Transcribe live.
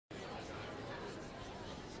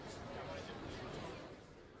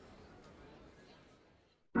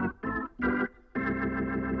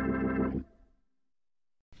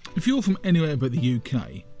If you're from anywhere but the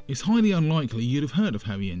UK, it's highly unlikely you'd have heard of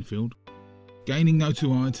Harry Enfield. Gaining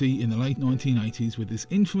notoriety in the late 1980s with his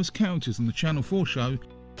infamous characters on the Channel 4 show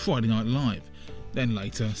Friday Night Live, then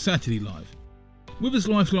later Saturday Live. With his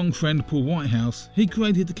lifelong friend Paul Whitehouse, he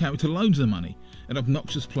created the character Loads of Money, an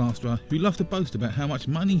obnoxious plasterer who loved to boast about how much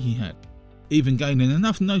money he had, even gaining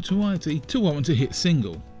enough notoriety to warrant a hit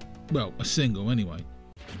single. Well, a single anyway.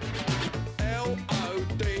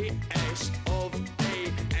 L-O-D-S-O-V-M-O-N-E.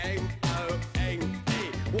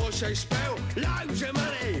 What's they spell? Loads of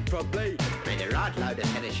money, probably. Been a right load of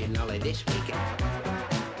finishing knowledge this week.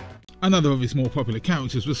 Another of his more popular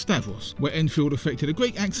characters was Stavros, where Enfield affected a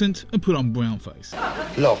Greek accent and put on brownface.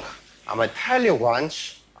 Look, I'm going to tell you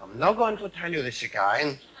once, I'm not going to tell you this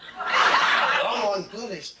again. I won't do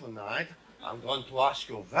this tonight. I'm going to ask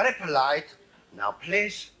you very polite. Now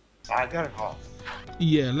please, bugger off.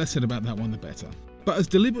 Yeah, less said about that one the better. But as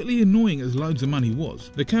deliberately annoying as Loads of Money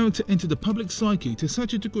was, the character entered the public psyche to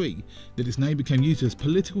such a degree that his name became used as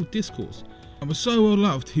political discourse, and was so well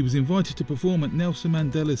loved he was invited to perform at Nelson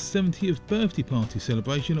Mandela's 70th birthday party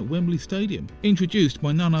celebration at Wembley Stadium, introduced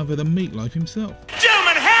by none other than Meatloaf himself.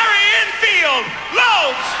 Gentlemen, Harry Enfield,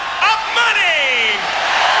 Loads of Money!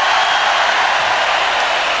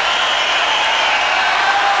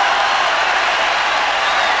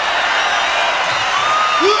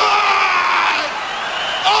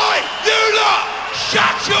 Oi, you lot!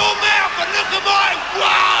 Shut your mouth and look at my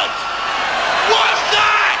words! What's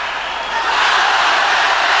that?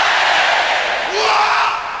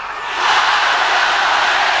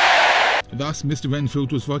 Thus, Mr.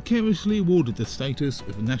 Enfield was vicariously awarded the status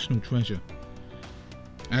of a national treasure.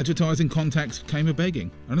 Advertising contacts came a-begging,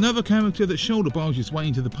 and another character that shoulder barged his way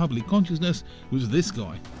into the public consciousness was this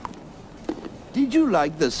guy. Did you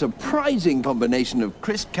like the surprising combination of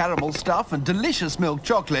crisp caramel stuff and delicious milk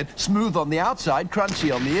chocolate, smooth on the outside,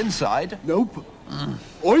 crunchy on the inside? Nope.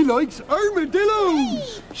 I likes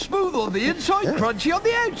armadillos! Smooth on the inside, crunchy on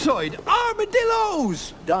the outside.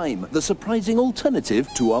 Armadillos! Dime, the surprising alternative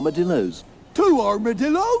to armadillos. 2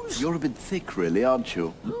 armadillos? You're a bit thick, really, aren't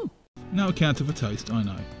you? No account of a taste, I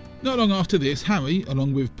know. Not long after this, Harry,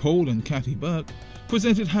 along with Paul and Kathy Burke,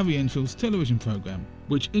 presented Harry Enfield's television programme,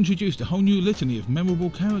 which introduced a whole new litany of memorable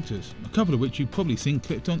characters, a couple of which you've probably seen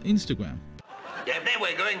clipped on Instagram. Yeah, then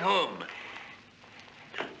we're going home.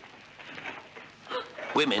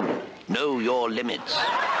 Women, know your limits.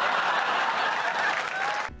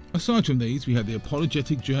 Aside from these, we had the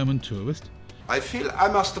apologetic German tourist. I feel I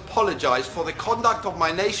must apologise for the conduct of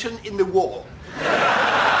my nation in the war.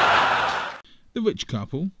 The rich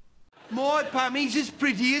couple. My Pammy's as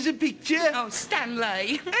pretty as a picture. Oh,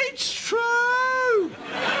 Stanley. It's true!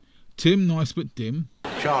 Tim Nice But Dim.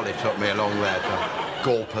 Charlie took me along there to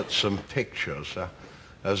gulp at some pictures.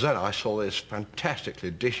 As then I saw this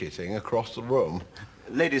fantastically dishy thing across the room.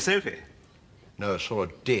 Lady Sophie? No, a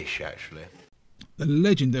sort of dish, actually. The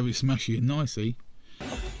legendary Smashy and Nicey.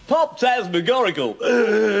 Pop Tasmagorical.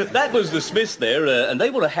 That was the Smiths there, and they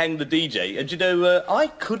want to hang the DJ. And you know, I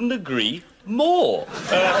couldn't agree more.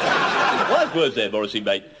 Wise words there, Morrissey,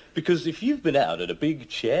 mate. Because if you've been out at a big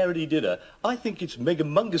charity dinner, I think it's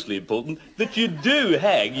mega-mungously important that you do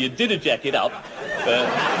hang your dinner jacket up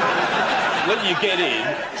when you get in,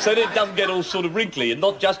 so that it doesn't get all sort of wrinkly, and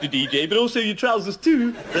not just your DJ, but also your trousers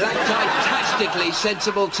too. Fantastically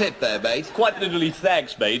sensible tip there, mate. Quite literally,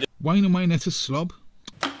 thanks, mate. Wayne and Waynetta's slob.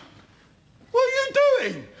 What are you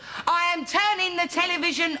doing? I am turning the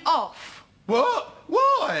television off. What?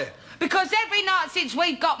 Why? Because every night since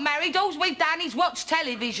we've got married, all we've done is watch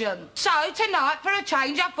television. So tonight, for a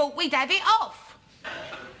change, I thought we'd have it off.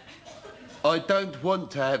 I don't want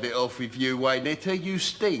to have it off with you, Waynetta. You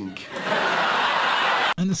stink.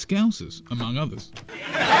 And the Scousers, among others.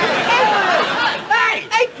 Hey,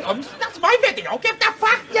 that's my video. Give that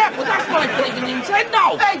back. Yeah, but that's my freaking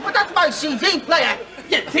Nintendo. Hey, but that's my CD player.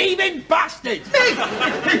 You thieving bastards. Hey,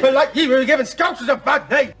 people like you were giving Scousers a bad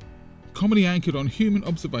name. Comedy anchored on human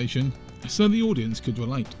observation, so the audience could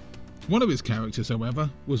relate. One of his characters, however,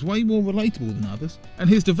 was way more relatable than others, and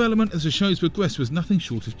his development as the shows progressed was nothing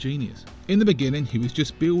short of genius. In the beginning, he was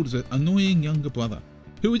just billed as an annoying younger brother,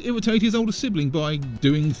 who would irritate his older sibling by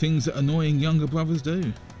doing things that annoying younger brothers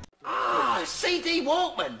do. Ah, CD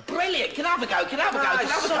Walkman. Brilliant. Can I have a go? Can I have a go? Can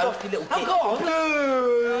I have a go? Off, you little Oh, go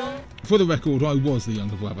on. For the record, I was the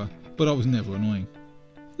younger brother, but I was never annoying.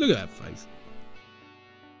 Look at that face.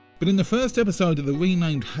 But in the first episode of the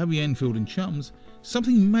renamed Harry Enfield and Chums,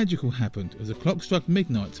 something magical happened as the clock struck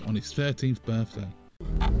midnight on his 13th birthday.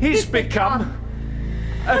 He's become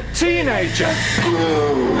a teenager.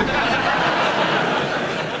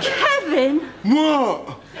 Kevin?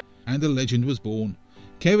 What? And a legend was born.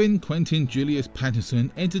 Kevin Quentin Julius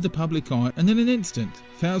Patterson entered the public eye, and in an instant,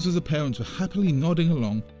 thousands of parents were happily nodding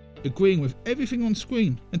along, agreeing with everything on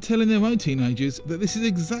screen and telling their own teenagers that this is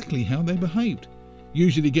exactly how they behaved,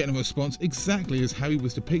 usually getting a response exactly as Harry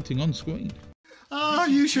was depicting on screen. Oh,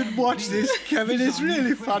 you should watch this, Kevin. It's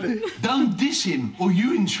really funny. Don't diss him, or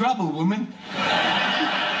you in trouble, woman.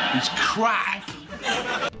 It's crap.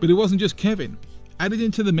 But it wasn't just Kevin. Added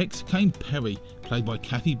into the mix came Perry, played by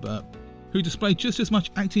Kathy Burke, who displayed just as much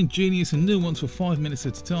acting genius and nuance for 5 minutes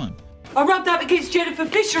at a time. I rubbed up against Jennifer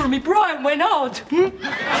Fisher and my Brian went hard.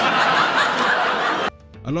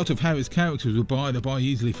 A lot of Harry's characters were by the by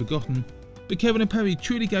easily forgotten, but Kevin and Perry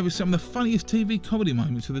truly gave us some of the funniest TV comedy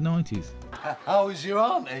moments of the 90s. How is your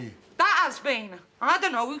auntie? That has been. I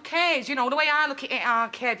don't know, who cares? You know, the way I look at it,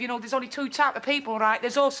 Kev, you know, there's only two types of people, right?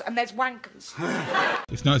 There's us and there's wankers.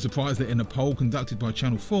 It's no surprise that in a poll conducted by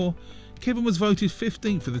Channel 4, Kevin was voted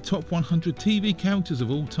 15th for the top 100 TV characters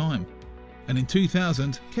of all time. And in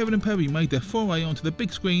 2000, Kevin and Perry made their foray onto the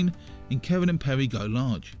big screen in Kevin and Perry Go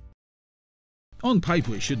Large. On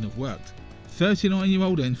paper it shouldn't have worked.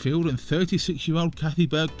 39-year-old Enfield and 36-year-old Kathy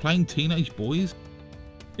Burke playing teenage boys?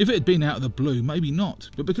 If it had been out of the blue, maybe not,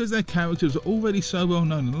 but because their characters were already so well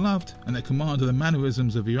known and loved, and their command of the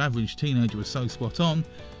mannerisms of your average teenager was so spot on,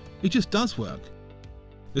 it just does work.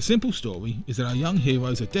 The simple story is that our young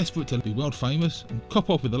heroes are desperate to be world famous and cop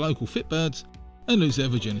off with the local Fitbirds and lose their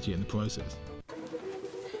virginity in the process.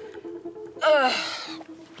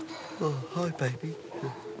 Oh, hi, baby.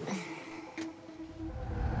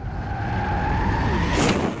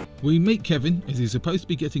 We meet Kevin as he's supposed to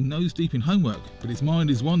be getting nose deep in homework, but his mind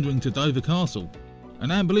is wandering to Dover Castle. And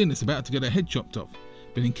Anne Boleyn is about to get her head chopped off,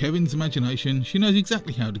 but in Kevin's imagination she knows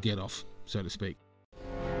exactly how to get off, so to speak.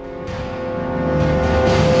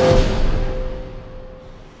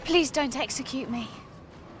 Please don't execute me.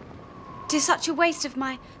 'Tis such a waste of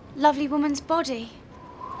my lovely woman's body.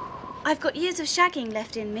 I've got years of shagging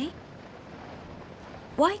left in me.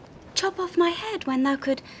 Why chop off my head when thou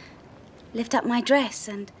could lift up my dress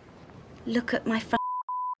and look at my front?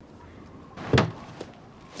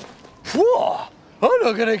 Whoa! I'm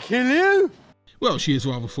not gonna kill you! Well, she is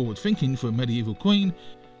rather forward-thinking for a medieval queen.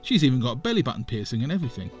 She's even got belly button piercing and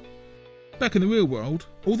everything. Back in the real world,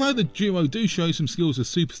 although the duo do show some skills as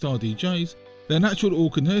superstar DJs, their natural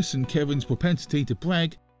awkwardness and Kevin's propensity to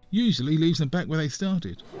brag usually leaves them back where they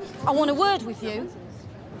started. I want a word with you.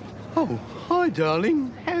 Oh, hi,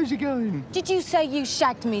 darling. How's it going? Did you say you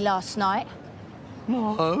shagged me last night?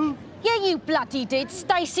 No. Yeah, you bloody did.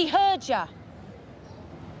 Stacey heard ya.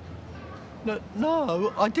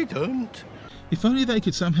 No, I didn't. If only they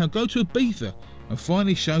could somehow go to Ibiza and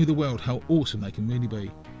finally show the world how awesome they can really be.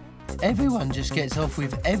 Everyone just gets off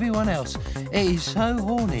with everyone else. It is so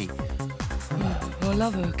horny. I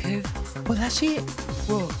love her, Kev. Well, that's it.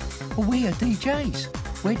 What? Well, we are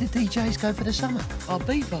DJs. Where do DJs go for the summer?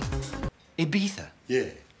 Ibiza. Ibiza? Yeah.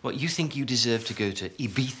 What, you think you deserve to go to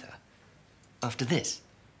Ibiza after this?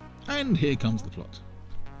 And here comes the plot.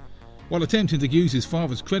 While attempting to use his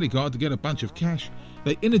father's credit card to get a bunch of cash,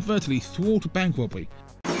 they inadvertently thwart a bank robbery.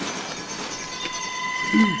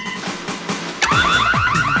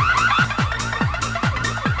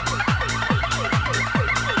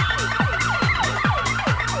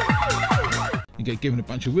 And get given a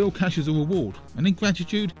bunch of real cash as a reward, and in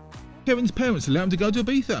gratitude, Kevin's parents allow him to go to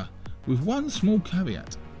Ibiza, with one small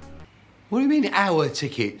caveat. What do you mean, our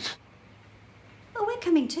tickets? Oh, we're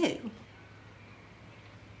coming too.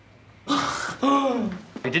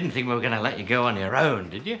 You didn't think we were going to let you go on your own,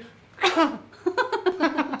 did you?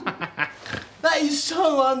 That is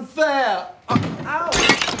so unfair!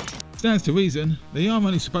 Stands to reason, they are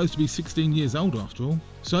only supposed to be 16 years old after all,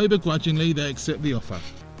 so begrudgingly they accept the offer,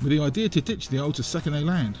 with the idea to ditch the old to second they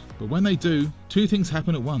land. But when they do, two things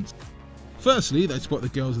happen at once. Firstly, they spot the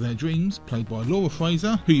girls of their dreams, played by Laura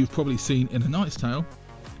Fraser, who you've probably seen in A Knight's Tale,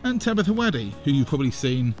 and Tabitha Waddy, who you've probably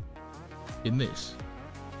seen in this.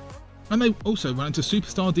 And they also run into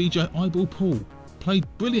superstar DJ Eyeball Paul, played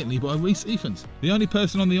brilliantly by Rhys Ifans. The only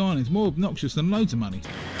person on the island is more obnoxious than loads of money.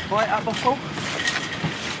 Right, Eyeball Paul?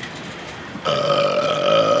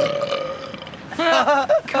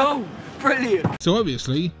 Cool, brilliant. So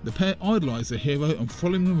obviously, the pair idolise their hero and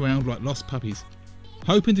follow him around like lost puppies,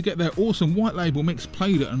 hoping to get their awesome white label mix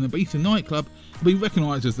played at an Ibiza nightclub and be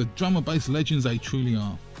recognised as the drum and bass legends they truly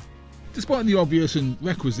are. Despite the obvious and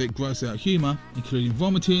requisite gross-out humour, including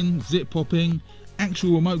vomiting, zip-popping,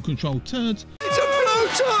 actual remote-controlled turds... It's a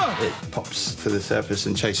floater! It pops to the surface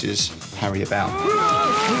and chases Harry about.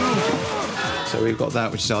 So we've got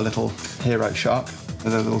that, which is our little hero shark,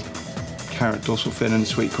 with a little carrot dorsal fin and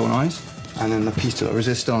sweet corn eyes. And then the piece de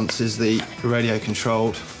resistance is the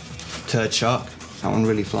radio-controlled turd shark. That one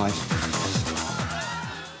really flies.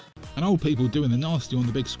 And old people doing the nasty on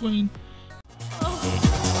the big screen.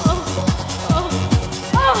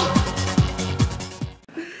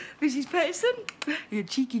 Mrs. Patterson, you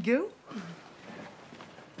cheeky girl.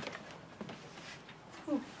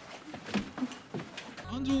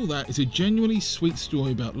 Under all that is a genuinely sweet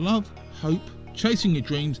story about love, hope, chasing your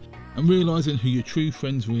dreams and realising who your true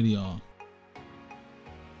friends really are.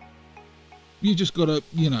 You just gotta,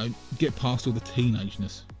 you know, get past all the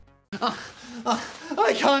teenageness.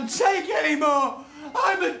 I can't take any more.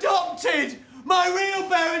 I'm adopted. My real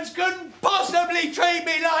parents couldn't possibly treat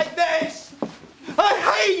me like this.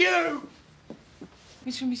 I hate you.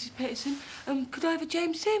 Mr. and Mrs. Patterson, could I have a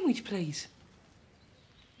jam sandwich, please?